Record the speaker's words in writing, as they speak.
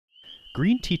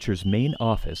Green Teacher's main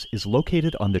office is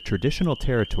located on the traditional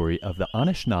territory of the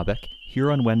Anishinaabeg,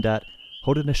 Huron-Wendat,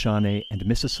 Haudenosaunee, and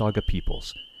Mississauga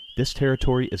peoples. This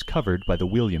territory is covered by the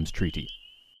Williams Treaty.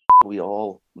 We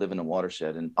all live in a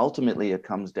watershed, and ultimately it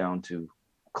comes down to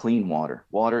clean water.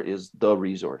 Water is the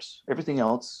resource. Everything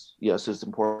else, yes, is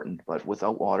important, but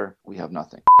without water, we have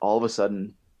nothing. All of a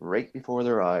sudden, right before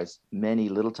their eyes, many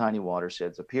little tiny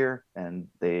watersheds appear, and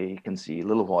they can see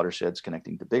little watersheds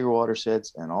connecting to bigger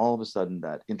watersheds, and all of a sudden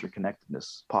that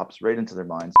interconnectedness pops right into their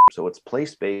minds. So it's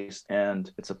place-based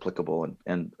and it's applicable.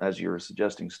 And as you're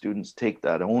suggesting, students take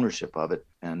that ownership of it,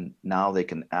 and now they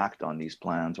can act on these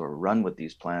plans or run with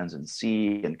these plans and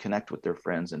see and connect with their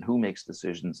friends and who makes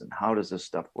decisions and how does this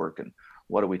stuff work and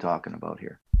what are we talking about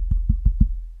here?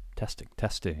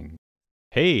 Testing.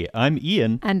 Hey, I'm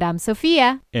Ian. And I'm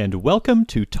Sophia. And welcome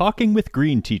to Talking with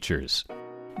Green Teachers.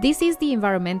 This is the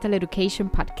Environmental Education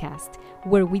Podcast,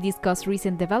 where we discuss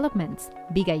recent developments,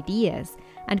 big ideas,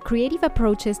 and creative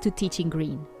approaches to teaching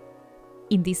green.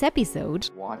 In this episode,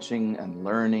 watching and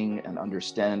learning and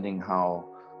understanding how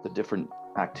the different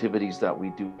activities that we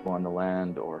do on the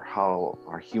land, or how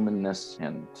our humanness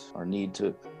and our need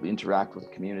to interact with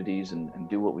communities and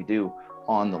do what we do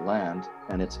on the land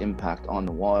and its impact on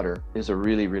the water is a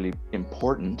really, really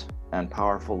important and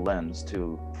powerful lens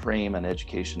to frame an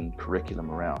education curriculum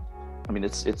around. I mean,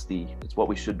 it's what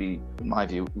we should be, in my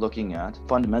view, looking at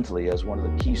fundamentally as one of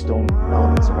the keystone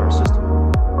elements of our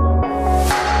system.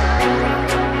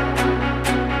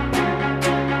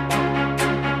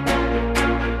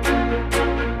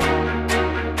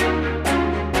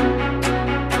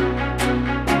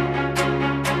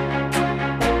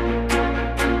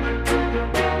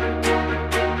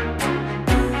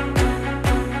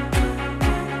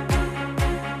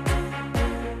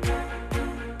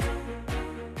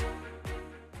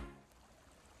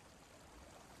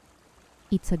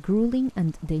 it's a grueling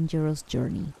and dangerous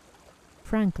journey.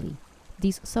 Frankly,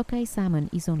 this sockeye salmon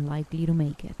is unlikely to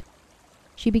make it.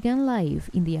 She began life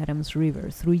in the Adams River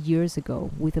 3 years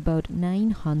ago with about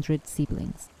 900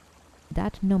 siblings.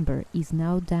 That number is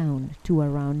now down to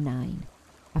around 9,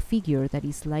 a figure that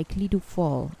is likely to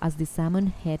fall as the salmon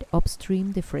head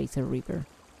upstream the Fraser River.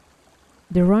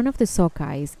 The run of the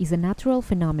sockeyes is a natural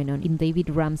phenomenon in David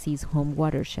Ramsey's home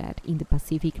watershed in the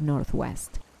Pacific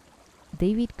Northwest.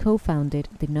 David co-founded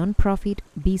the nonprofit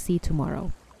BC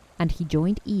Tomorrow, and he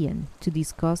joined Ian to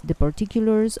discuss the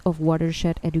particulars of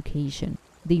watershed education,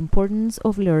 the importance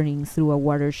of learning through a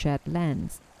watershed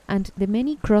lens, and the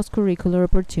many cross-curricular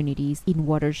opportunities in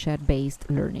watershed-based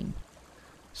learning.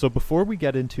 So before we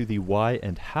get into the why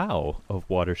and how of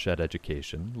watershed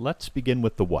education, let's begin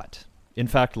with the what. In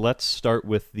fact, let's start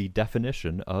with the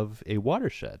definition of a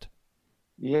watershed.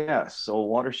 Yeah, so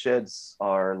watersheds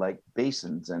are like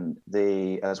basins, and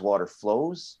they, as water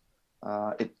flows,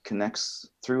 it connects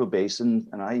through a basin,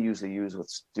 and I usually use with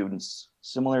students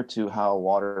similar to how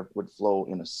water would flow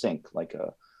in a sink, like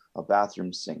a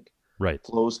bathroom sink. Right.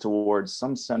 Flows towards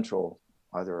some central,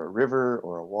 either a river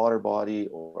or a water body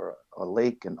or a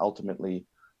lake, and ultimately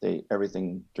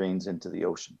everything drains into the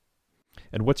ocean.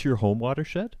 And what's your home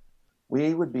watershed?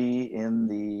 We would be in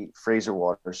the Fraser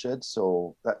watershed,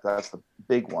 so that's the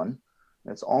big one.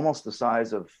 It's almost the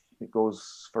size of, it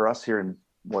goes for us here in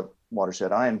what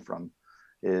watershed I am from,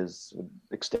 would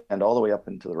extend all the way up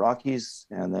into the Rockies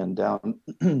and then down,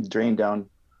 drain down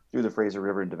through the Fraser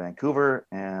River into Vancouver.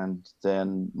 And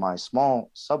then my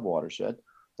small sub-watershed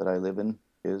that I live in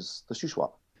is the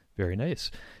Shuswap. Very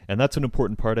nice. And that's an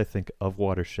important part, I think, of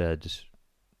watershed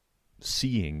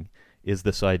seeing, is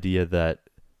this idea that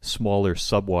smaller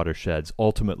sub-watersheds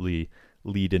ultimately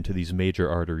lead into these major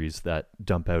arteries that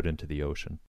dump out into the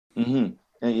ocean. Mm-hmm.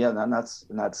 And yeah, and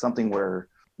that's something where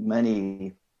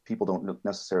many people don't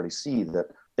necessarily see, that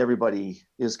everybody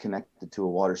is connected to a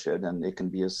watershed, and it can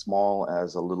be as small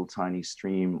as a little tiny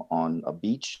stream on a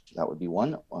beach. That would be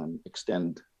one,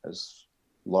 extend as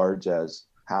large as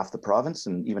half the province,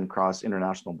 and even cross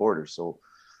international borders. So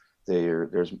they're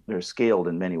scaled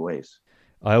in many ways.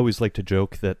 I always like to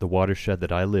joke that the watershed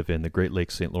that I live in, the Great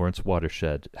Lakes St. Lawrence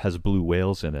watershed, has blue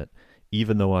whales in it,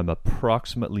 even though I'm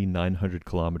approximately 900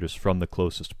 kilometers from the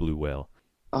closest blue whale.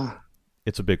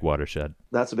 It's a big watershed.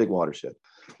 That's a big watershed.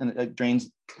 And it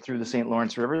drains through the St.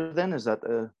 Lawrence River then? Is that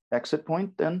the exit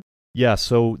point then? Yeah,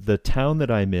 so the town that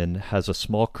I'm in has a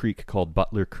small creek called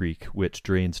Butler Creek, which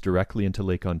drains directly into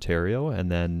Lake Ontario,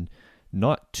 and then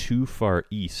not too far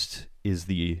east is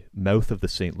the mouth of the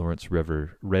St. Lawrence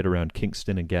River, right around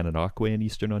Kingston and Gananoque in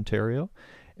eastern Ontario.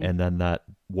 And then that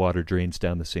water drains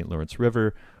down the St. Lawrence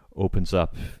River, opens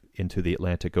up into the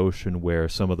Atlantic Ocean, where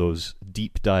some of those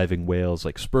deep diving whales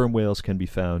like sperm whales can be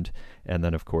found. And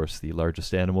then, of course, the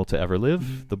largest animal to ever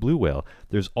live, the blue whale.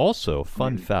 There's also,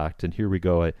 fun fact, and here we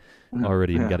go, I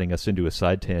already am getting us into a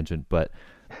side tangent, but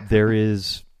there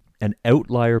is an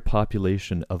outlier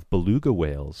population of beluga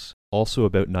whales, also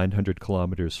about 900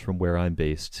 kilometers from where I'm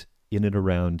based, in and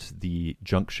around the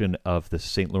junction of the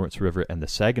St. Lawrence River and the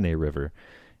Saguenay River,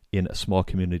 in a small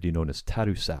community known as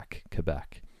Tadoussac,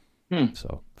 Quebec.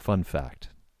 So, fun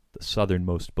fact, the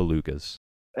southernmost belugas.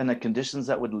 And the conditions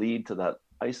that would lead to that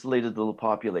isolated little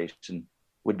population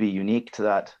would be unique to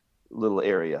that little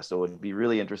area. So it would be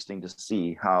really interesting to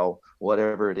see how,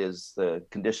 whatever it is, the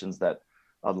conditions that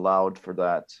allowed for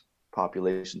that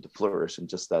population to flourish in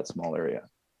just that small area.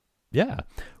 Yeah.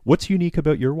 What's unique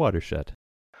about your watershed?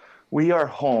 We are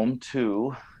home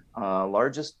to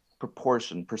largest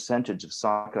percentage of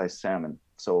sockeye salmon.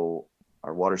 So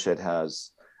our watershed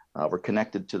has, we're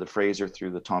connected to the Fraser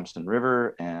through the Thompson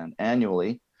River, and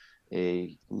annually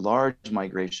a large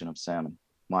migration of salmon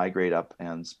migrate up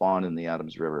and spawn in the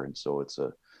Adams River. And so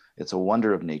it's a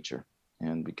wonder of nature.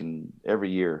 And we can every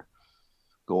year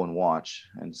go and watch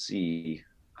and see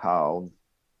how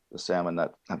the salmon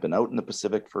that have been out in the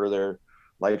Pacific for their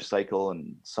life cycle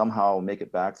and somehow make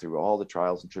it back through all the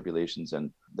trials and tribulations,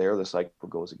 and there the cycle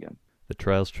goes again. The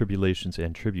trials, tribulations,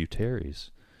 and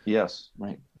tributaries. Yes,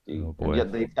 right. Oh boy.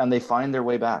 And yet they find their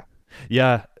way back.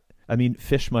 Yeah, I mean,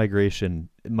 fish migration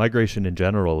in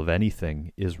general of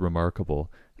anything is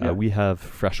remarkable. Yeah. We have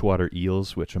freshwater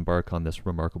eels which embark on this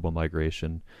remarkable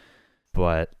migration,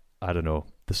 but I don't know.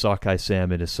 The sockeye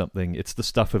salmon is something, it's the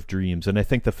stuff of dreams. And I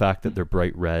think the fact that they're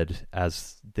bright red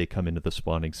as they come into the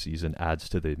spawning season adds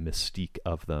to the mystique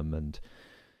of them. And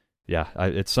yeah,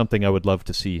 it's something I would love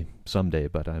to see someday,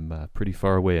 but I'm pretty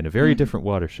far away in a very different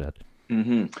watershed.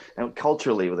 Mm-hmm. And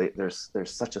culturally, there's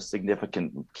such a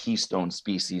significant keystone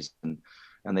species, and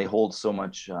they hold so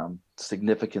much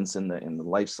significance in the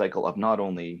life cycle of not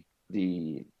only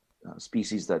the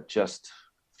species that just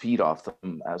feed off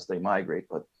them as they migrate,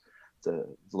 but the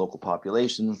local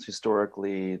populations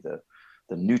historically, the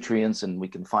nutrients, and we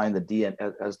can find the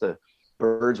DNA as the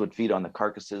birds would feed on the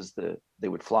carcasses, they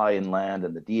would fly inland,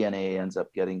 and the DNA ends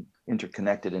up getting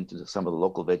interconnected into some of the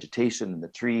local vegetation and the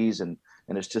trees, and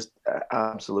it's just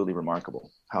absolutely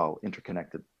remarkable how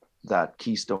interconnected that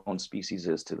keystone species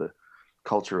is to the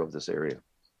culture of this area.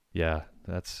 Yeah,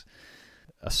 that's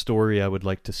a story I would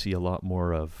like to see a lot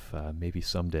more of, maybe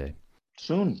someday.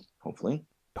 Soon, hopefully.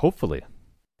 Hopefully.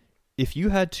 If you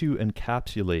had to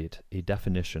encapsulate a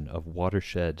definition of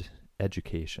watershed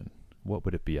education, what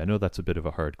would it be? I know that's a bit of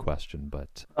a hard question,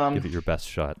 but give it your best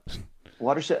shot.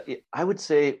 Watershed, I would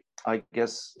say, I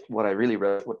guess what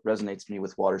what resonates me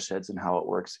with watersheds and how it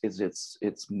works is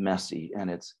it's messy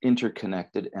and it's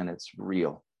interconnected and it's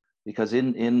real. Because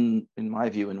in my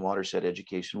view, in watershed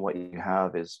education, what you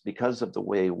have is, because of the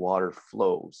way water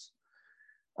flows,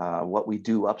 what we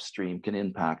do upstream can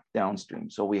impact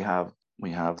downstream. So we have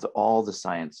all the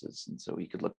sciences, and so we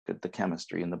could look at the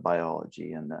chemistry and the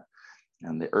biology and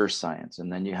the earth science,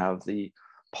 and then you have the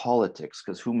politics,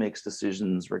 because who makes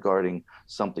decisions regarding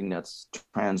something that's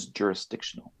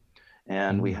trans-jurisdictional,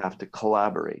 and we have to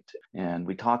collaborate, and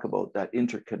we talk about that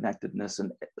interconnectedness,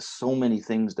 and so many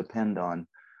things depend on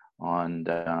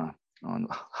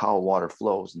how water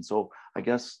flows. And so I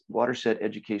guess watershed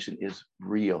education is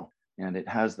real, and it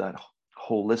has that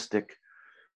holistic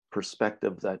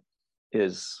perspective that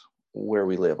is where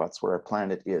we live. That's where our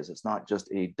planet is. It's not just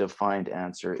a defined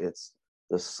answer. It's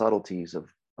the subtleties of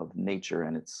nature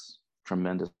and its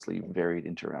tremendously varied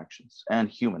interactions, and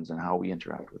humans and how we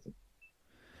interact with it.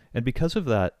 And because of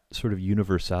that sort of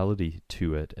universality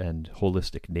to it and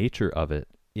holistic nature of it,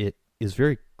 it is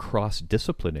very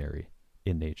cross-disciplinary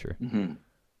in nature.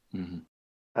 Mm-hmm. Mm-hmm.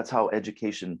 That's how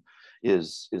education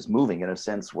is moving, in a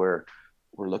sense where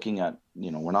we're looking at,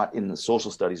 we're not in the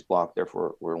social studies block,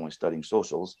 therefore we're only studying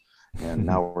socials. And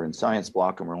now we're in science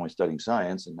block and we're only studying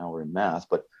science, and now we're in math.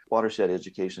 But watershed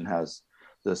education has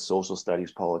the social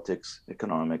studies, politics,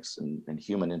 economics, and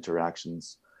human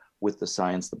interactions with the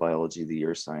science, the biology, the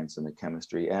earth science, and the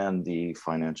chemistry, and the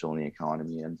financial and the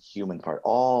economy and human part,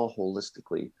 all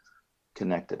holistically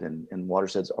connected. And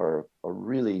watersheds are a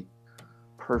really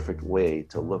perfect way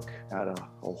to look at a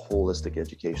holistic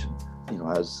education,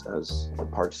 as the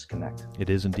parts connect. It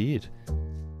is indeed.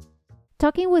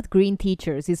 Talking with Green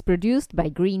Teachers is produced by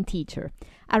Green Teacher,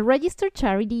 a registered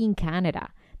charity in Canada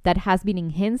that has been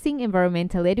enhancing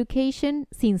environmental education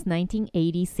since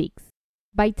 1986.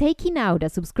 By taking out a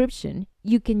subscription,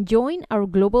 you can join our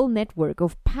global network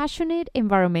of passionate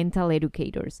environmental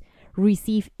educators,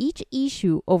 receive each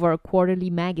issue of our quarterly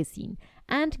magazine,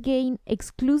 and gain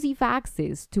exclusive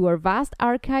access to our vast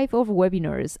archive of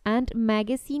webinars and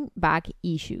magazine back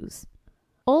issues.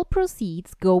 All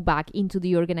proceeds go back into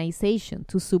the organization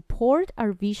to support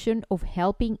our vision of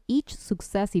helping each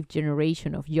successive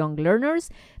generation of young learners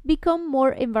become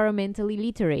more environmentally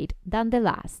literate than the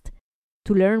last.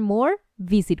 To learn more,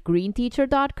 visit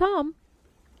greenteacher.com.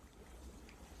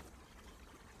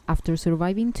 After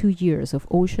surviving 2 years of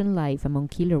ocean life among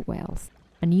killer whales,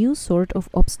 a new sort of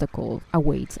obstacle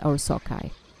awaits our sockeye,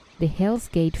 the Hell's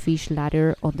Gate fish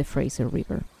ladder on the Fraser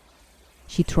River.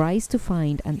 She tries to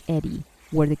find an eddy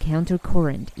where the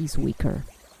countercurrent is weaker.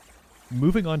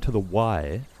 Moving on to the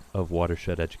why of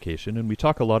watershed education, and we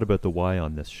talk a lot about the why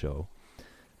on this show.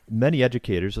 Many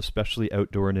educators, especially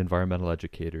outdoor and environmental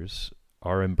educators,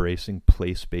 are embracing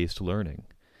place-based learning.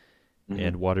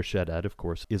 And watershed ed, of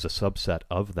course, is a subset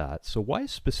of that. So why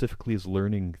specifically is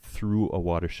learning through a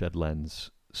watershed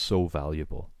lens so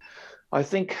valuable? I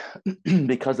think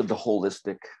because of the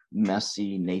holistic,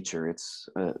 messy nature, it's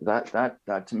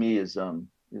that to me is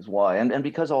why, and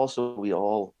because also we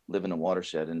all live in a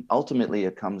watershed, and ultimately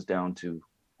it comes down to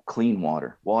clean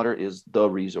water. Water is the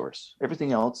resource.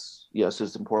 Everything else, yes,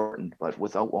 is important, but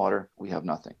without water, we have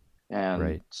nothing.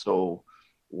 And so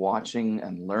watching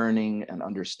and learning and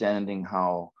understanding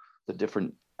how the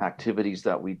different activities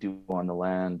that we do on the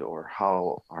land, or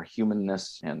how our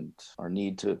humanness and our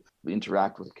need to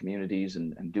interact with communities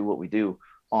and do what we do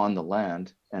on the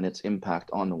land and its impact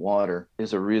on the water,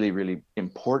 is a really, really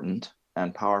important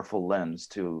and powerful lens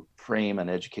to frame an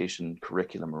education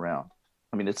curriculum around.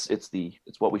 I mean, it's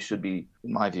what we should be,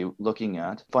 in my view, looking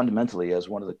at fundamentally as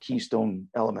one of the keystone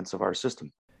elements of our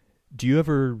system. Do you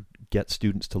ever get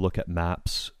students to look at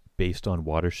maps based on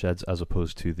watersheds as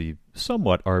opposed to the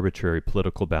somewhat arbitrary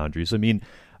political boundaries? I mean,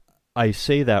 I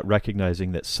say that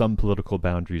recognizing that some political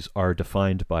boundaries are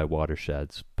defined by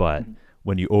watersheds, but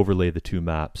when you overlay the two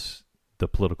maps, the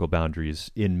political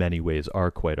boundaries in many ways are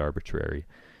quite arbitrary.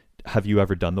 Have you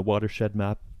ever done the watershed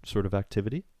map sort of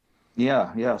activity?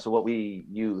 Yeah. So what we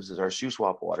use is our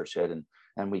Shuswap watershed,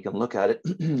 and we can look at it,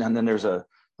 and then there's a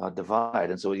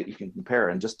divide, and so you can compare.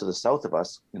 And just to the south of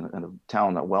us, in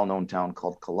a well-known town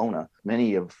called Kelowna,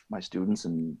 many of my students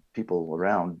and people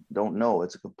around don't know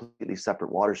it's a completely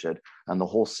separate watershed, and the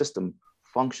whole system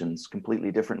functions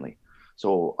completely differently.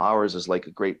 So ours is like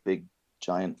a great big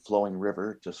giant flowing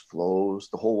river, just flows.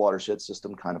 The whole watershed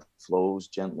system kind of flows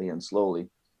gently and slowly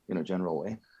in a general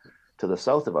way. To the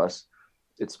south of us,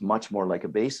 it's much more like a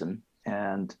basin,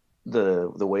 and the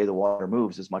way the water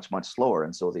moves is much slower.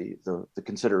 And so the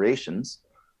considerations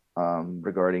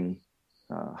regarding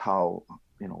how,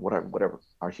 whatever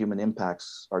our human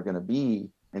impacts are going to be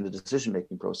in the decision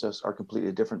making process are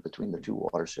completely different between the two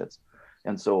watersheds.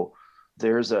 And so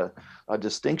there's a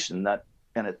distinction that,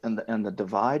 and the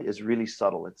divide is really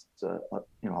subtle. It's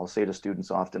I'll say to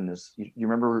students often is, you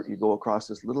remember, you go across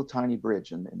this little tiny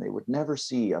bridge, and they would never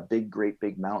see a great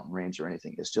big mountain range or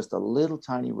anything. It's just a little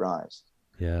tiny rise.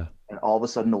 Yeah. And all of a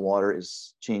sudden the water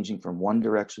is changing from one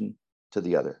direction to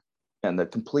the other, and a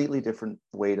completely different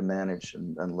way to manage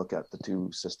and look at the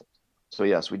two systems. So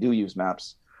yes, we do use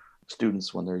maps.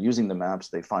 Students, when they're using the maps,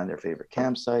 they find their favorite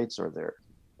campsites or their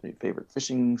favorite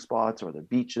fishing spots or their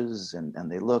beaches, and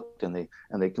they look and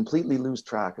they completely lose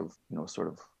track of sort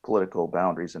of political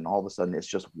boundaries, and all of a sudden it's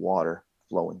just water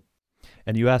flowing.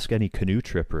 And you ask any canoe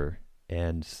tripper,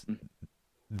 and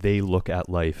they look at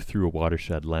life through a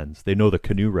watershed lens. They know the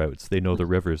canoe routes, they know the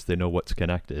rivers, they know what's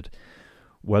connected.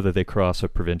 Whether they cross a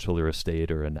provincial or a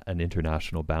state or an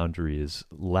international boundary is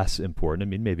less important. I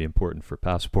mean, maybe important for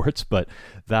passports, but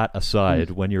that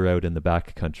aside, when you're out in the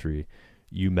backcountry,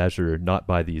 you measure not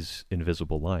by these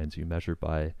invisible lines, you measure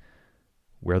by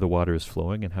where the water is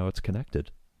flowing and how it's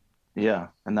connected. Yeah,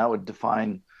 and that would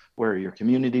define where your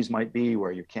communities might be,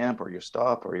 where you camp or you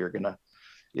stop, or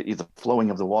the flowing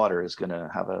of the water is going to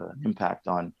have an impact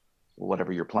on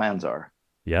whatever your plans are.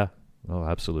 Yeah. Oh,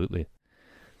 absolutely.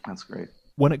 That's great.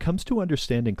 When it comes to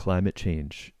understanding climate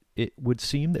change, it would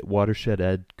seem that watershed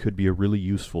ed could be a really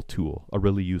useful tool, a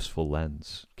really useful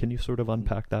lens. Can you sort of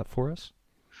unpack that for us?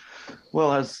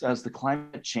 Well, as the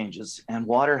climate changes, and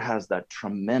water has that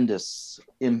tremendous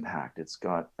impact, it's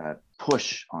got that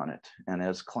push on it. And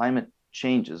as climate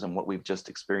changes, and what we've just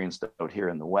experienced out here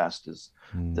in the West is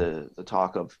the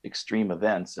talk of extreme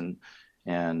events,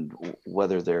 and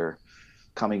whether they're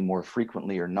coming more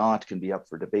frequently or not can be up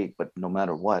for debate. But no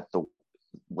matter what,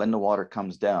 when the water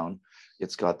comes down,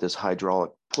 it's got this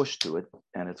hydraulic push to it,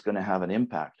 and it's going to have an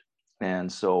impact.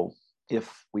 And so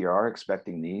if we are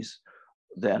expecting these,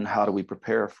 then how do we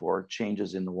prepare for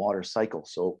changes in the water cycle?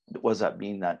 So what does that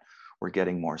mean? That we're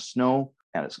getting more snow,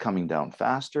 and it's coming down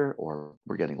faster, or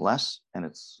we're getting less and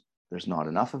there's not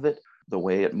enough of it. The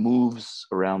way it moves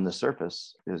around the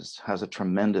surface has a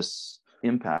tremendous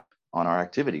impact on our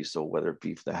activities. So whether it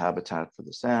be for the habitat for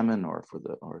the salmon or for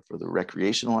the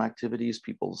recreational activities,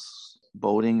 people's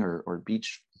boating or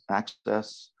beach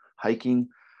access, hiking,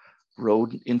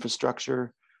 road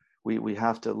infrastructure, we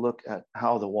have to look at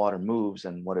how the water moves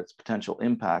and what its potential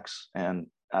impacts. And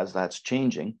as that's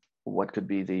changing, what could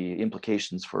be the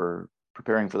implications for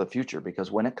preparing for the future?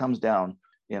 Because when it comes down,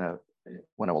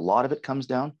 when a lot of it comes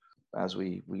down, as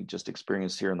we just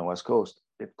experienced here in the West Coast,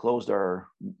 it closed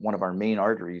one of our main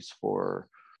arteries for,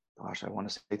 I want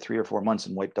to say 3 or 4 months,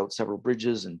 and wiped out several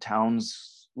bridges, and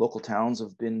local towns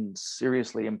have been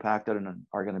seriously impacted and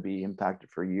are going to be impacted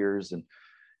for years.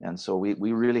 And so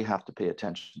we really have to pay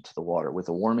attention to the water. With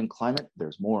a warming climate,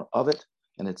 there's more of it,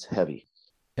 and it's heavy.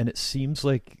 And it seems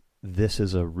like this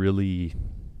is a really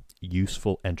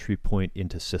useful entry point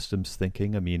into systems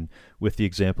thinking. I mean, with the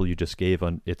example you just gave,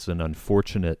 it's an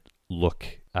unfortunate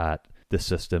look at the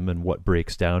system and what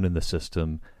breaks down in the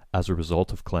system as a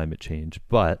result of climate change,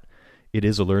 but it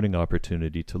is a learning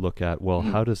opportunity to look at, well,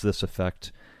 how does this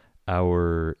affect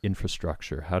our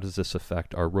infrastructure? How does this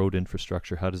affect our road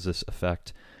infrastructure? How does this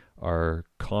affect our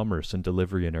commerce and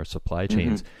delivery and our supply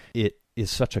chains? It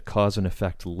is such a cause and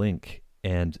effect link,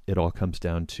 and it all comes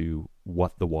down to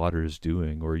what the water is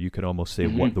doing, or you could almost say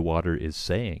what the water is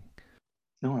saying.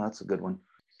 No, that's a good one.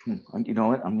 You know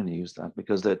what? I'm going to use that,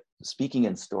 because that speaking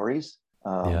in stories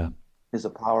is a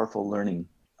powerful learning,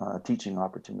 teaching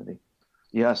opportunity.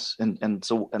 Yes,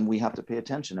 and we have to pay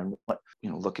attention. And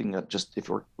looking at, just if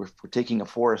we're taking a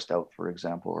forest out, for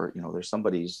example, or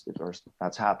there's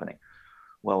that's happening.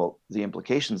 Well, the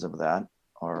implications of that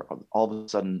are all of a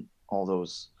sudden all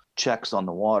those checks on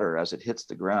the water as it hits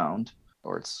the ground,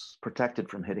 or it's protected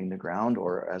from hitting the ground,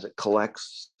 or as it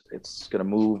collects, it's going to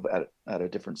move at a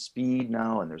different speed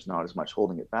now, and there's not as much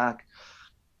holding it back,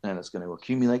 and it's going to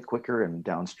accumulate quicker. And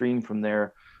downstream from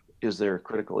there, is there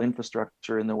critical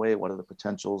infrastructure in the way? What are the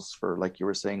potentials for, like you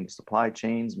were saying, the supply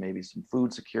chains, maybe some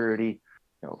food security,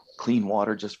 clean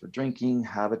water just for drinking,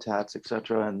 habitats,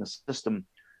 etc. And the system,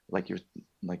 like you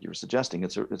were suggesting,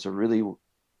 it's a really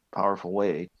powerful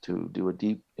way to do a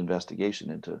deep investigation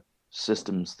into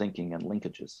systems thinking and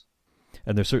linkages.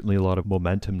 And there's certainly a lot of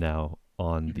momentum now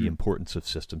on the importance of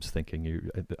systems thinking.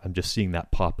 I'm just seeing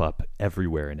that pop up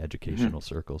everywhere in educational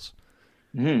circles.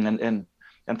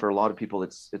 And for a lot of people,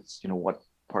 it's what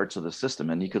parts of the system.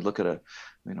 And you could look at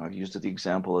I've used the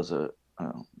example as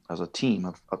a team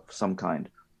of some kind.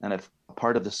 And if a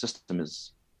part of the system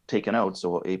is taken out,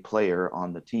 so a player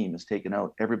on the team is taken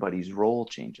out, everybody's role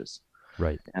changes.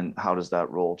 Right. And how does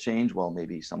that role change? Well,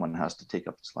 maybe someone has to take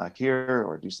up the slack here,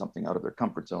 or do something out of their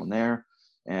comfort zone there,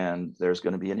 and there's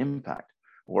going to be an impact.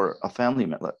 Or a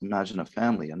family, imagine a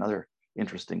family, another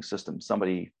interesting system.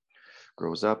 Somebody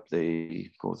grows up, they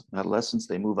go through adolescence,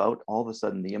 they move out, all of a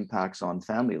sudden the impacts on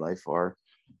family life are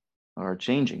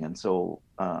changing. And so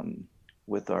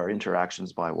with our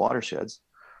interactions by watersheds,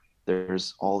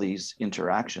 there's all these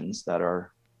interactions that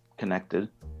are connected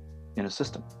in a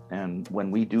system. And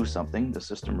when we do something, the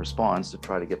system responds to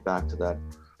try to get back to that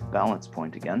balance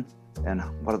point again. And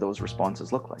what do those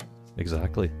responses look like?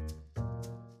 Exactly.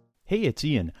 Hey, it's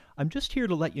Ian. I'm just here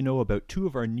to let you know about 2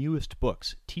 of our newest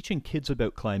books, Teaching Kids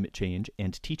About Climate Change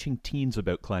and Teaching Teens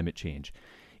About Climate Change.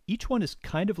 Each one is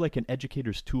kind of like an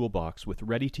educator's toolbox with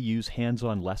ready-to-use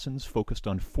hands-on lessons focused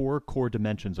on 4 core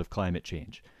dimensions of climate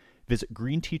change. Visit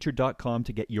greenteacher.com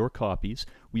to get your copies.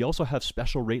 We also have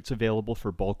special rates available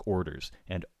for bulk orders,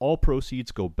 and all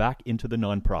proceeds go back into the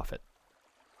nonprofit.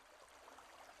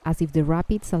 As if the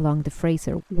rapids along the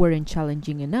Fraser weren't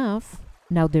challenging enough,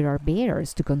 now there are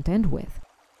bears to contend with.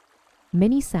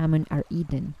 Many salmon are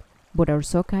eaten, but our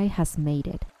sockeye has made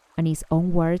it and is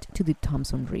onward to the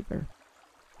Thompson River.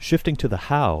 Shifting to the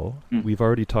how, we've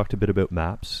already talked a bit about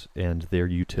maps and their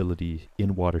utility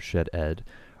in Watershed Ed.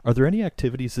 Are there any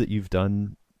activities that you've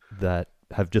done that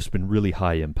have just been really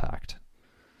high impact?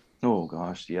 Oh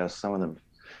gosh, yes, some of them.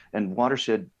 And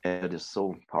Watershed Ed is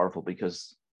so powerful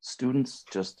because students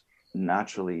just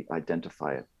naturally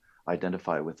identify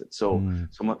with it. So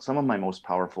some of my most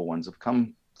powerful ones have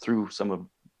come through some of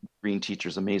Green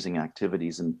Teacher's amazing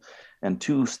activities, and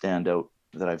 2 stand out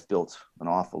that I've built an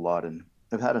awful lot and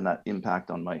have had an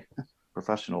impact on my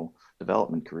professional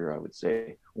development career, I would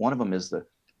say. One of them is the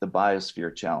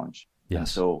Biosphere Challenge. Yes. And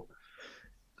so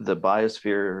the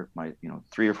Biosphere,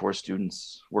 3 or 4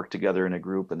 students work together in a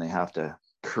group, and they have to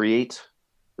create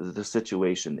the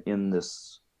situation in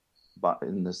this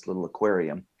little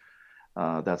aquarium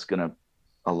that's going to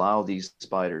allow these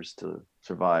spiders to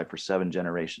survive for 7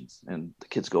 generations. And the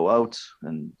kids go out,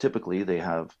 and typically they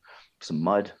have some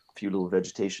mud, a few little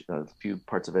vegetation, a few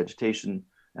parts of vegetation,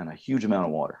 and a huge amount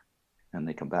of water. And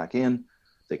they come back in,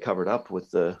 they cover it up with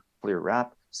the clear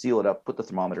wrap, seal it up, put the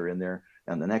thermometer in there,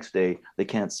 and the next day they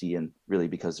can't see in, really,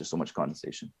 because there's so much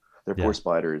condensation. Their poor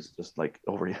spider is just like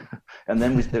over you. And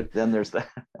then then there's the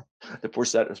poor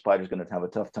spider is going to have a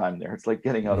tough time there. It's like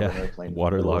getting out of an airplane.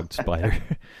 Waterlogged spider.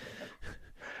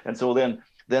 And so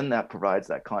then that provides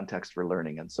that context for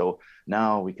learning. And so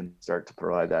now we can start to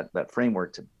provide that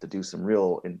framework to do some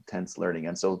real intense learning.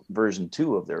 And so version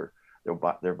 2 of their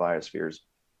biospheres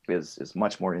is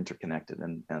much more interconnected.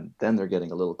 And then they're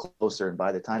getting a little closer. And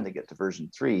by the time they get to version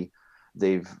 3,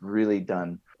 they've really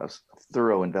done a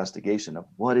thorough investigation of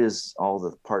what is all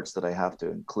the parts that I have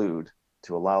to include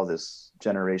to allow this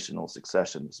generational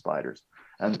succession of spiders.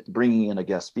 And bringing in a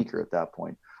guest speaker at that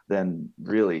point then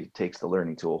really takes the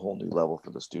learning to a whole new level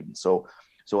for the students. So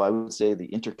I would say the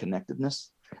interconnectedness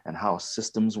and how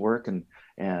systems work and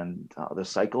the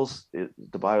cycles, the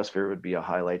biosphere would be a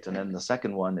highlight. And then the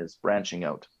second one is branching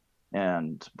out.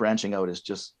 And branching out is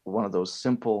just one of those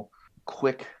simple,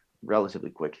 relatively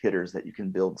quick hitters that you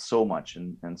can build so much.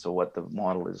 And so what the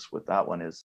model is with that one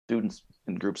is students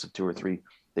in groups of 2 or 3,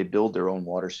 they build their own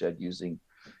watershed using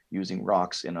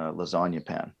rocks in a lasagna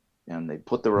pan. And they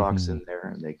put the rocks in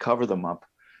there and they cover them up.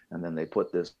 And then they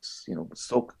put this,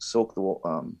 soak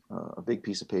a big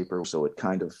piece of paper so it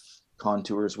kind of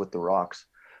contours with the rocks.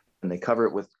 And they cover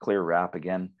it with clear wrap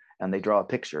again. And they draw a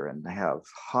picture, and they have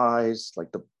highs,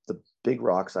 like the big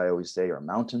rocks, I always say, are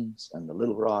mountains, and the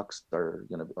little rocks are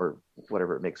or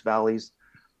whatever it makes, valleys.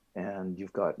 And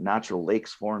you've got natural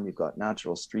lakes form, you've got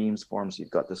natural streams form. So you've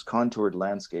got this contoured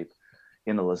landscape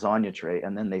in a lasagna tray,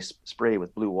 and then they spray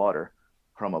with blue water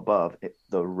from above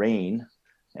the rain,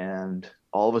 and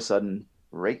all of a sudden,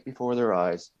 right before their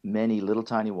eyes, many little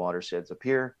tiny watersheds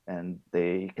appear, and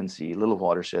they can see little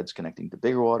watersheds connecting to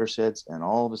bigger watersheds, and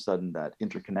all of a sudden that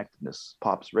interconnectedness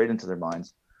pops right into their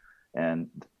minds. And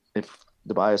if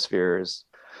the biosphere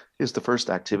is the first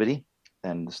activity,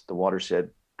 and the watershed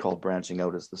called branching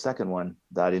out is the second one,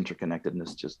 that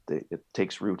interconnectedness it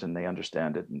takes root, and they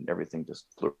understand it, and everything just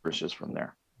flourishes from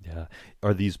there. Yeah.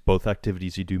 Are these both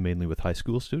activities you do mainly with high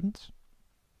school students?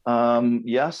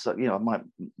 Yes.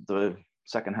 The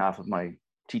second half of my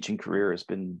teaching career has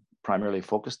been primarily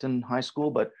focused in high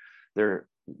school, but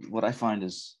what I find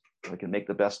is I can make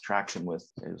the best traction with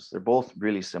is they're both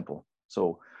really simple.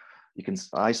 So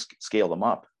I scale them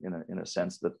up in a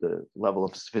sense that the level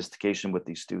of sophistication with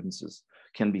these students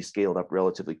can be scaled up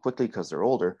relatively quickly because they're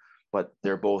older, but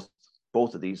they're both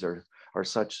of these are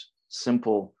such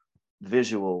simple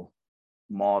visual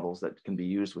models that can be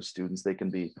used with students. They can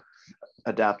be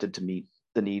adapted to meet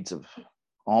the needs of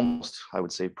almost, I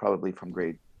would say, probably from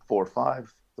grade 4 or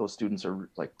 5. Those students are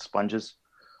like sponges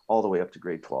all the way up to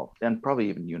grade 12, and probably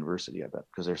even university, I bet,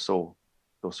 because they're so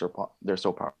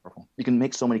powerful. You can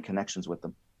make so many connections with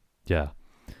them. Yeah.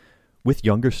 With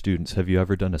younger students, have you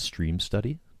ever done a stream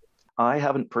study? I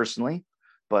haven't personally,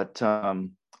 but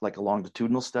like a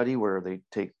longitudinal study where they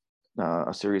take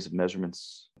a series of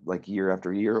measurements like year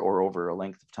after year or over a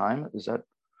length of time. Is that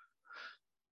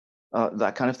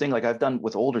that kind of thing? Like I've done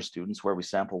with older students where we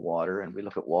sample water and we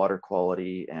look at water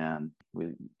quality, and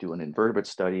we do an invertebrate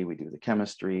study, we do the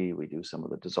chemistry, we do some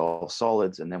of the dissolved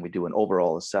solids, and then we do an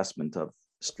overall assessment of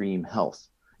stream health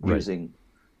using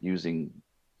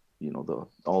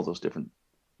all those different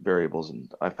variables.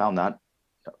 And I found that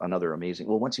another amazing.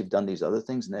 Well, once you've done these other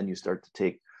things, and then you start to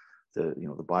take the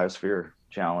biosphere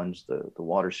challenge, the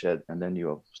watershed, and then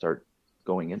you start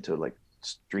going into like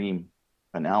stream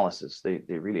analysis, they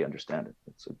really understand it.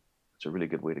 It's a really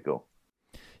good way to go.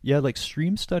 Yeah, like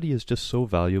stream study is just so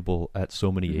valuable at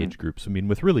so many age groups. I mean,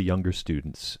 with really younger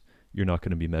students, you're not going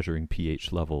to be measuring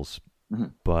pH levels,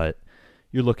 but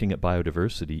you're looking at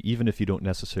biodiversity. Even if you don't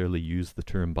necessarily use the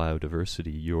term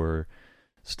biodiversity, you're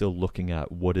still looking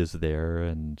at what is there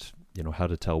and how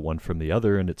to tell one from the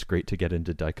other. And it's great to get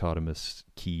into dichotomous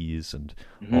keys and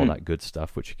all that good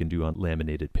stuff, which you can do on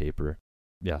laminated paper.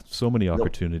 Yeah, so many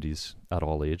opportunities at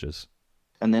all ages.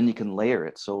 And then you can layer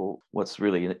it. So what's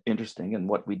really interesting, and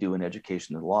what we do in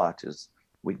education a lot, is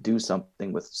we do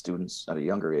something with students at a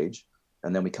younger age,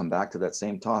 and then we come back to that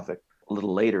same topic a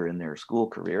little later in their school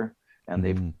career,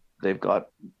 and they've got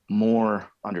more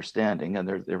understanding, and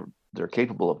they're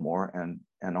capable of more,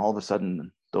 and all of a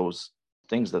sudden those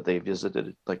things that they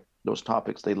visited, like those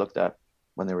topics they looked at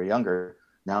when they were younger,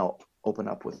 now open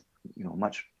up with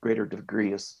much greater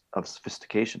degree of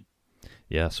sophistication.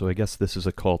 Yeah, so I guess this is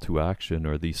a call to action,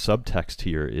 or the subtext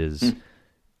here is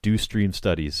do stream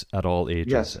studies at all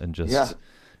ages Yes. and just Yeah.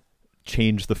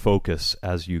 change the focus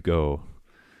as you go.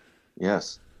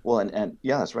 Yes. Well, and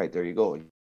yeah, that's right. There you go.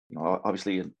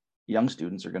 Obviously, young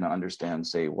students are going to understand,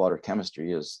 say, water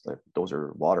chemistry is that those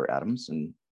are water atoms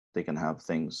and they can have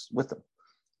things with them.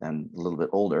 And a little bit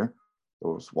older,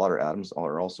 those water atoms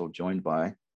are also joined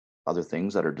by other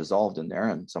things that are dissolved in there.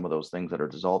 And some of those things that are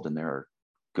dissolved in there are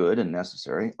good and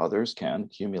necessary. Others can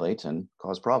accumulate and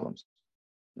cause problems.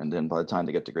 And then by the time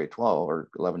they get to grade 12 or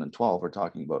 11 and 12, we're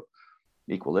talking about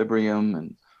equilibrium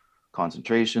and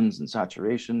concentrations and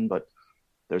saturation, but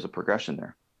there's a progression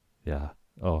there. Yeah.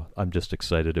 Oh, I'm just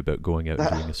excited about going out and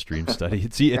doing a stream study.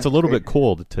 It's a little bit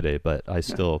cold today, but I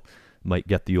still might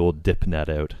get the old dip net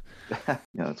out. Yeah,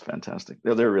 that's fantastic.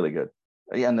 They're really good.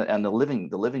 Yeah, and the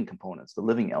living components, the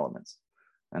living elements,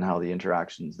 and how the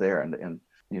interactions there, and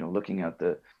looking at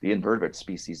the invertebrate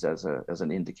species as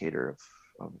an indicator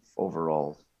of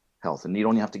overall health. And you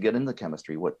don't have to get into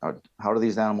chemistry. How do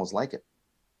these animals like it?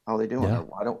 How are they doing? Yeah.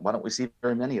 Or why don't we see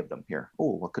very many of them here?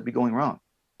 Oh, what could be going wrong?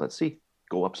 Let's see.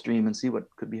 Go upstream and see what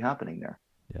could be happening there.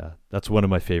 Yeah, that's one of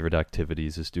my favorite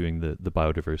activities is doing the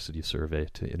biodiversity survey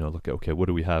to, look at, okay, what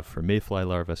do we have for mayfly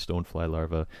larvae, stonefly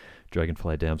larvae,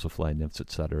 dragonfly, damselfly, nymphs,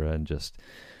 etc., and just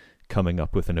coming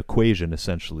up with an equation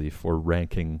essentially for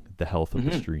ranking the health of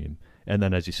the stream. And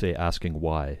then, as you say, asking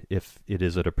why. If it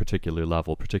is at a particular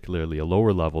level, particularly a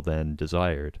lower level than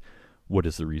desired, what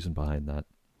is the reason behind that?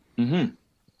 Mm-hmm.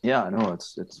 Yeah, I know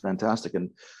it's fantastic, and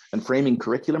framing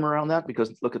curriculum around that,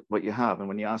 because look at what you have, and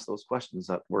when you ask those questions,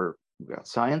 that we've got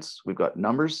science, we've got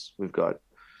numbers, we've got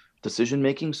decision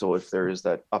making. So if there is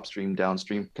that upstream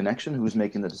downstream connection, who's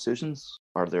making the decisions?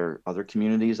 Are there other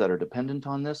communities that are dependent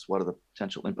on this? What are the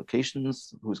potential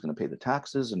implications? Who's going to pay the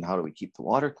taxes, and how do we keep the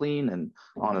water clean? And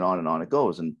on and on and on it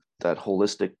goes. And that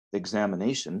holistic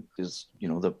examination is,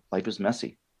 the life is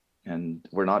messy. And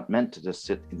we're not meant to just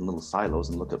sit in little silos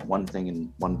and look at one thing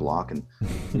in one block and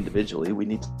individually. We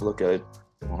need to look at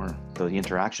more the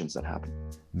interactions that happen.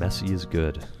 Messy is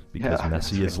good because Yeah,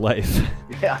 messy that's is life.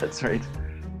 Yeah, that's right.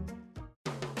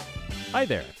 Hi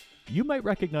there. You might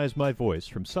recognize my voice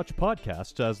from such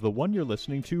podcasts as the one you're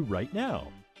listening to right now.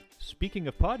 Speaking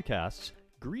of podcasts,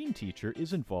 Green Teacher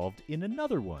is involved in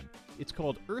another one. It's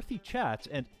called Earthy Chats,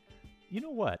 and you know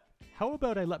what? How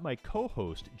about I let my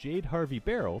co-host, Jade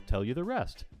Harvey-Barrell, tell you the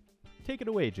rest? Take it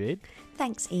away, Jade.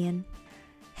 Thanks, Ian.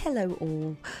 Hello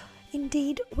all.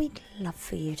 Indeed, we'd love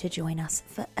for you to join us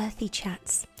for Earthy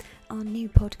Chats, our new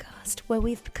podcast where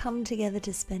we've come together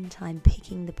to spend time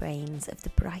picking the brains of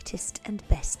the brightest and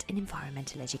best in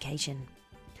environmental education.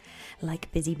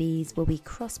 Like busy bees, we'll be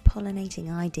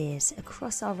cross-pollinating ideas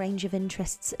across our range of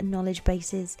interests and knowledge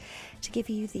bases to give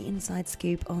you the inside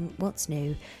scoop on what's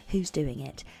new, who's doing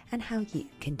it, and how you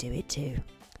can do it too.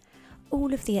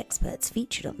 All of the experts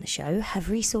featured on the show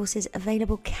have resources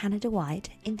available Canada-wide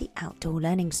in the Outdoor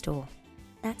Learning Store.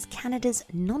 That's Canada's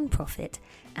non-profit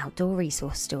outdoor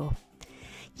resource store.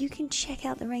 You can check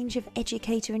out the range of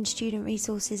educator and student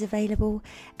resources available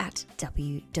at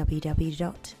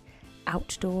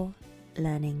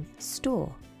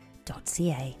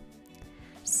www.outdoorlearningstore.ca.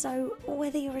 So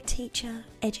whether you're a teacher,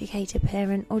 educator,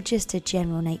 parent, or just a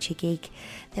general nature geek,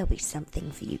 there'll be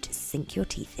something for you to sink your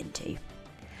teeth into.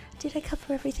 Did I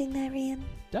cover everything there, Ian?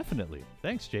 Definitely.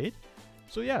 Thanks, Jade.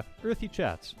 So yeah, Earthy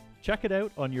Chats. Check it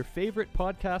out on your favorite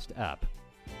podcast app.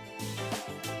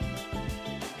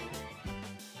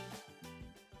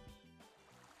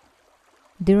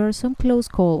 There are some close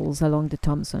calls along the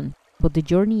Thompson, but the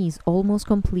journey is almost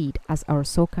complete as our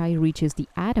Sockeye reaches the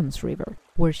Adams River,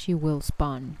 where she will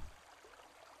spawn.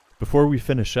 Before we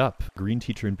finish up, Green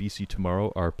Teacher and BC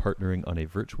Tomorrow are partnering on a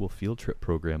virtual field trip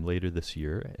program later this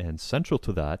year, and central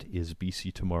to that is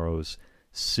BC Tomorrow's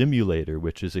simulator,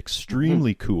 which is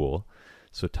extremely cool.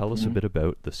 So tell us a bit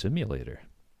about the simulator.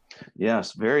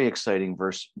 Yes, very exciting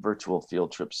virtual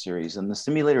field trip series. And the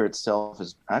simulator itself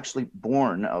is actually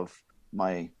born of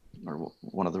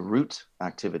one of the root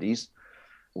activities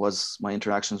was my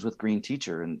interactions with Green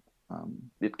Teacher. And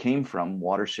it came from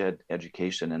watershed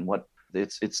education, and what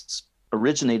it's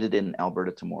originated in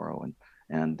Alberta Tomorrow,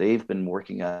 and they've been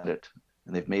working at it,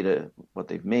 and they've made what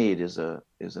they've made is an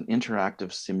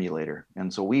interactive simulator.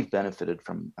 And so we've benefited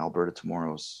from Alberta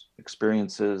Tomorrow's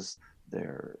experiences,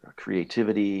 their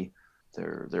creativity,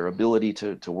 their ability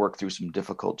to work through some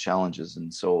difficult challenges.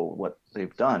 And so what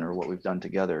they've done, or what we've done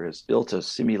together, is built a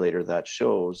simulator that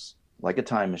shows, like a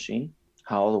time machine,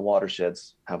 how the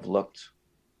watersheds have looked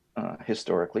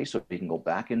historically. So you can go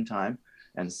back in time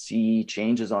and see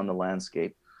changes on the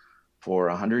landscape for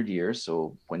 100 years.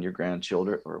 So when your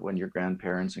grandchildren or when your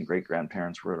grandparents and great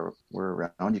grandparents were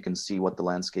around, you can see what the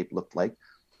landscape looked like.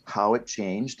 how it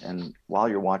changed. And while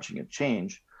you're watching it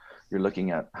change, you're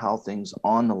looking at how things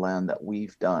on the land that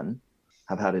we've done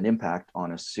have had an impact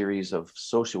on a series of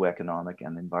socioeconomic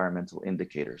and environmental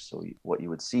indicators. So what you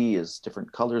would see is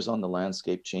different colors on the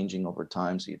landscape changing over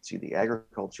time. So you'd see the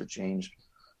agriculture change,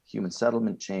 human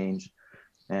settlement change.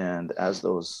 And as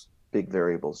those big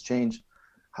variables change,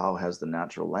 how has the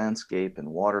natural landscape and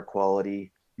water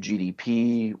quality,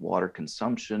 GDP, water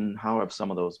consumption, how have some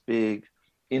of those big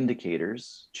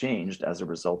indicators changed as a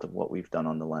result of what we've done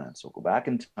on the land? So go back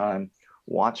in time,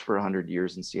 watch for 100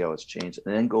 years and see how it's changed,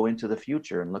 and then go into the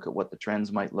future and look at what the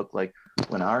trends might look like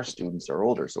when our students are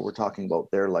older. So we're talking about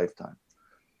their lifetime.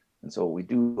 And so we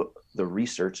do the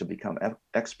research and become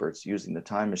experts using the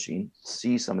time machine,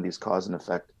 see some of these cause and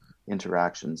effect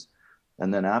interactions.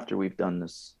 And then after we've done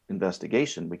this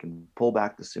investigation, we can pull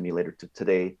back the simulator to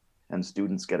today, and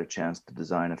students get a chance to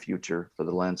design a future for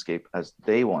the landscape as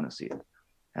they want to see it.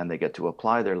 And they get to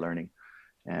apply their learning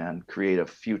and create a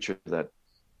future that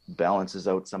balances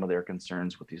out some of their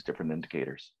concerns with these different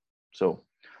indicators. So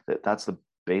that's the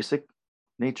basic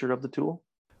nature of the tool.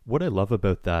 What I love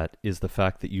about that is the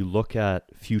fact that you look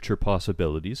at future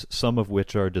possibilities, some of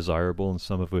which are desirable and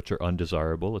some of which are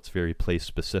undesirable. It's very place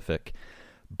specific,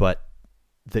 but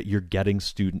that you're getting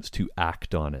students to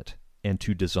act on it and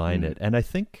to design it. And I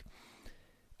think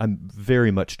I'm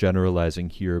very much generalizing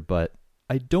here, but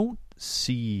I don't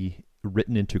see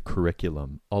written into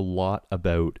curriculum a lot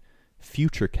about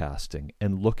future casting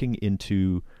and looking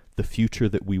into the future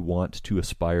that we want to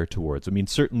aspire towards. I mean,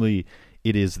 certainly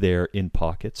it is there in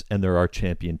pockets, and there are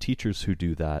champion teachers who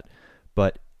do that,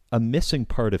 but a missing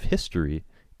part of history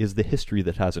is the history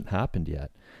that hasn't happened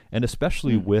yet. And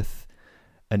especially with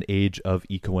an age of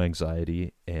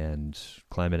eco-anxiety and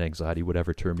climate anxiety,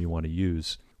 whatever term you want to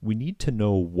use, we need to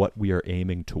know what we are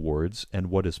aiming towards and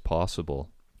what is possible.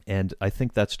 And I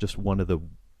think that's just one of the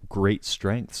great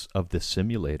strengths of this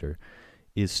simulator,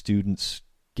 is students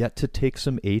get to take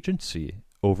some agency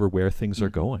over where things are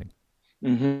going.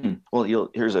 Well,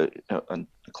 here's a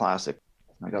classic.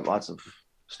 I got lots of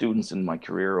students in my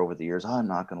career over the years. I'm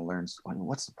not going to learn.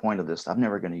 What's the point of this? I'm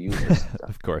never going to use this stuff.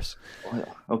 Of course.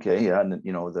 Okay, yeah, and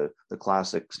the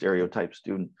classic stereotype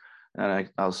student, and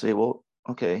I'll say, well,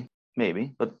 okay,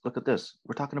 maybe, but look at this.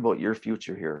 We're talking about your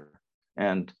future here,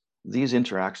 and these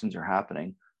interactions are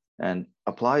happening, and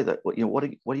apply that. What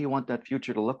do you want that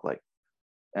future to look like?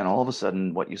 And all of a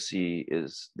sudden, what you see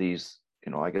is these,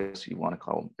 I guess you want to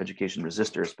call them education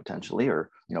resistors potentially,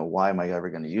 or, why am I ever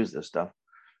going to use this stuff?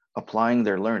 Applying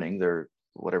their learning, their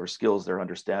whatever skills they're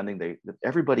understanding,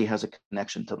 everybody has a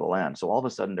connection to the land. So all of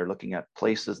a sudden they're looking at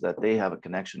places that they have a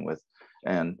connection with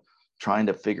and trying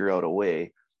to figure out a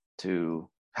way to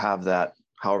have that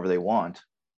however they want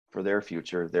for their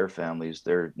future, their families,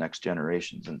 their next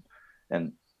generations.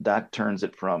 And that turns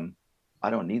it from, I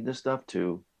don't need this stuff,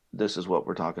 to this is what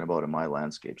we're talking about in my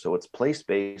landscape. So it's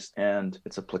place-based and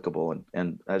it's applicable.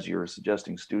 And as you're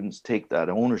suggesting, students take that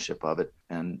ownership of it,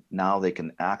 and now they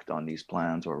can act on these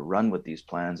plans or run with these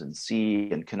plans and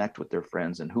see and connect with their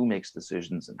friends, and who makes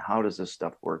decisions and how does this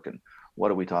stuff work and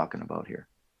what are we talking about here?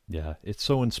 Yeah, it's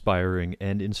so inspiring,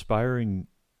 and inspiring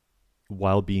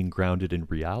while being grounded in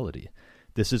reality.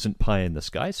 This isn't pie in the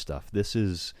sky stuff. This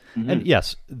is, and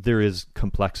yes, there is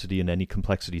complexity, and any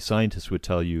complexity scientist would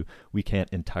tell you we can't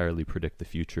entirely predict the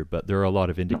future, but there are a lot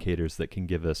of indicators that can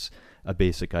give us a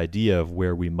basic idea of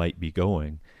where we might be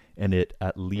going, and it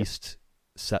at least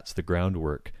sets the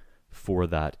groundwork for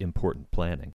that important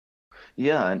planning.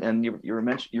 Yeah, and you're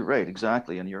right,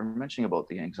 exactly, and you're mentioning about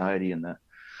the anxiety and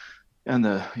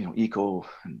the eco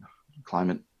and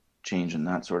climate change and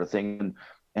that sort of thing,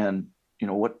 and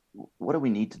what do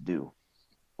we need to do?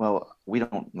 Well, we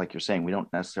don't, like you're saying, we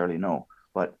don't necessarily know,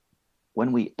 but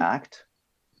when we act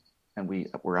and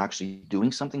we're actually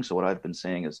doing something. So what I've been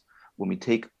saying is, when we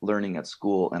take learning at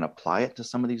school and apply it to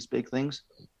some of these big things,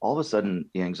 all of a sudden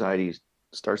the anxiety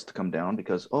starts to come down,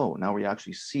 because, now we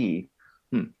actually see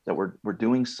that we're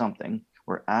doing something,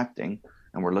 we're acting,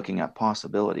 and we're looking at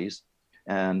possibilities.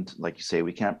 And like you say,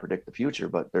 we can't predict the future,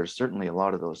 but there's certainly a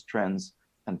lot of those trends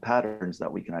and patterns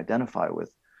that we can identify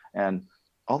with. And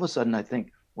all of a sudden, I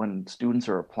think when students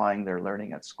are applying their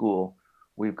learning at school,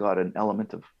 we've got an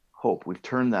element of hope. We've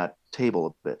turned that table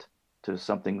a bit to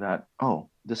something that,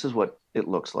 this is what it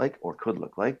looks like or could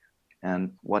look like,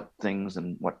 and what things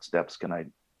and what steps can I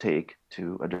take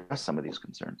to address some of these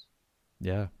concerns.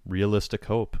 Yeah, realistic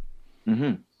hope.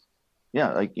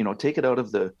 Yeah, take it out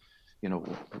of the,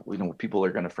 people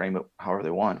are going to frame it however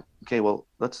they want. Okay, well,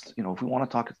 let's, if we want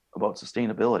to talk about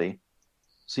sustainability,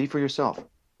 see for yourself.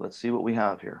 Let's see what we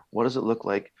have here. What does it look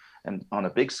like? And on a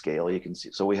big scale, you can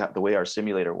see, so we have, the way our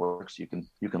simulator works, you can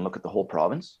look at the whole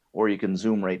province, or you can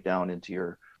zoom right down into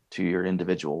your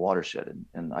individual watershed.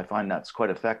 And I find that's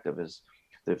quite effective, is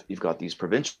that you've got these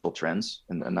provincial trends,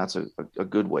 and that's a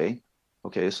good way.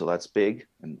 Okay, so that's big,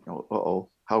 and how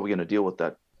are we going to deal with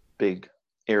that big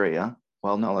area?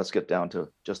 Well, now let's get down to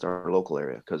just our local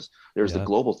area, because there's the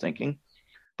global thinking,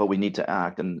 but we need to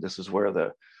act. And this is where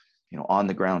the on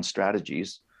the ground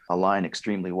strategies align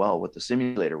extremely well with the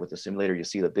simulator. With the simulator, you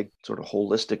see the big sort of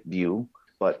holistic view.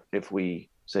 But if we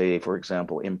say, for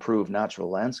example, improve natural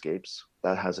landscapes,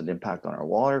 that has an impact on our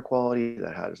water quality,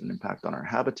 that has an impact on our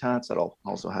habitats, that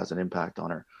also has an impact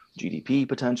on our GDP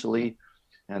potentially.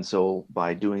 And so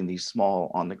by doing these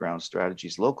small on the ground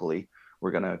strategies locally,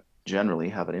 we're going to generally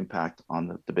have an impact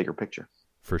on the bigger picture.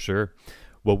 For sure.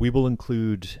 Well, we will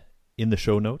include in the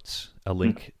show notes a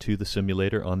link to the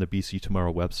simulator on the BC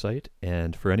Tomorrow website.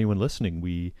 And for anyone listening,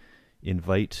 we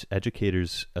invite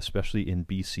educators, especially in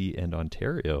BC and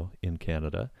Ontario in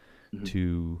Canada,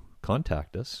 to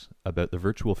contact us about the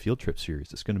virtual field trip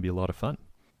series. It's going to be a lot of fun.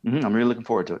 I'm really looking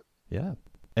forward to it. Yeah.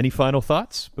 Any final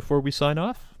thoughts before we sign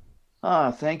off?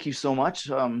 Thank you so much.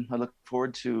 I look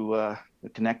forward to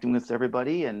connecting with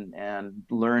everybody and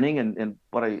learning. And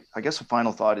what I guess a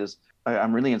final thought is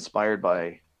I'm really inspired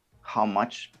by how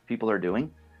much people are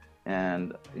doing,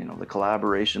 and the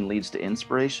collaboration leads to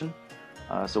inspiration.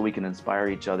 So we can inspire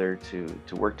each other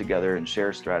to work together and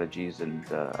share strategies. And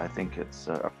I think it's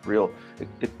a real.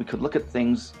 We could look at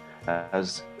things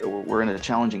as we're in a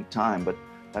challenging time, but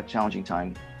that challenging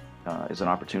time is an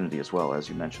opportunity as well, as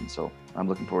you mentioned. So I'm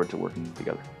looking forward to working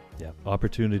together. Yeah,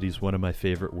 opportunity is one of my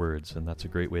favorite words, and that's a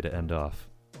great way to end off.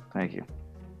 Thank you.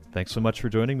 Thanks so much for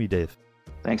joining me, Dave.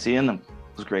 Thanks, Ian. It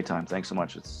was a great time. Thanks so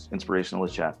much. It's inspirational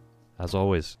to chat. As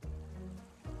always.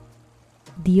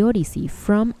 The Odyssey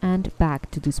from and back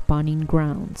to the spawning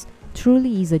grounds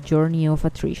truly is a journey of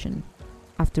attrition.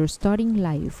 After starting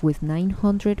life with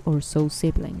 900 or so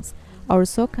siblings, our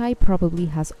Sockeye probably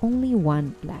has only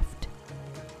one left.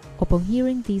 Upon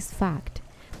hearing this fact,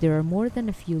 there are more than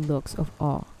a few looks of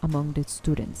awe among the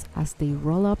students as they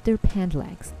roll up their pant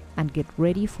legs and get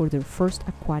ready for their first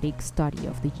aquatic study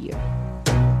of the year.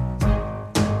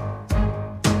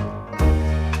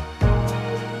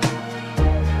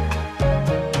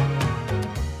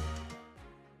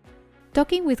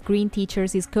 Talking with Green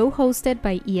Teachers is co-hosted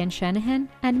by Ian Shanahan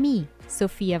and me,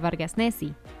 Sofia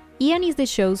Vargas-Nesi. Ian is the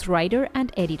show's writer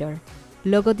and editor.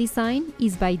 Logo design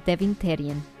is by Devin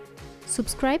Terrien.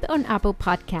 Subscribe on Apple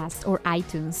Podcasts or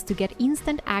iTunes to get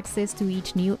instant access to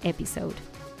each new episode.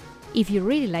 If you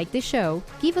really like the show,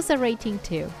 give us a rating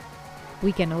too.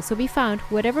 We can also be found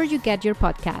wherever you get your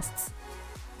podcasts.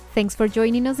 Thanks for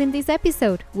joining us in this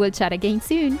episode. We'll chat again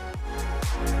soon.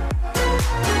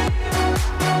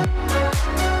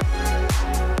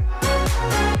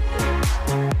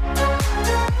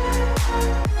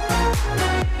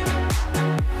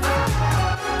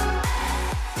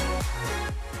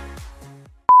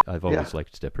 I've always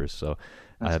liked dippers, so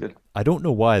Good. I don't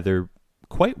know why. They're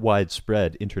quite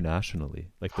widespread internationally.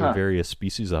 Like there are various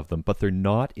species of them, but they're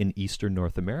not in Eastern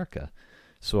North America.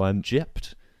 So I'm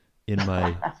gypped in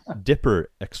my dipper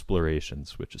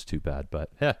explorations, which is too bad.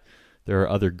 But there are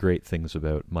other great things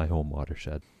about my home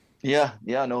watershed. Yeah,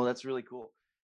 no, that's really cool.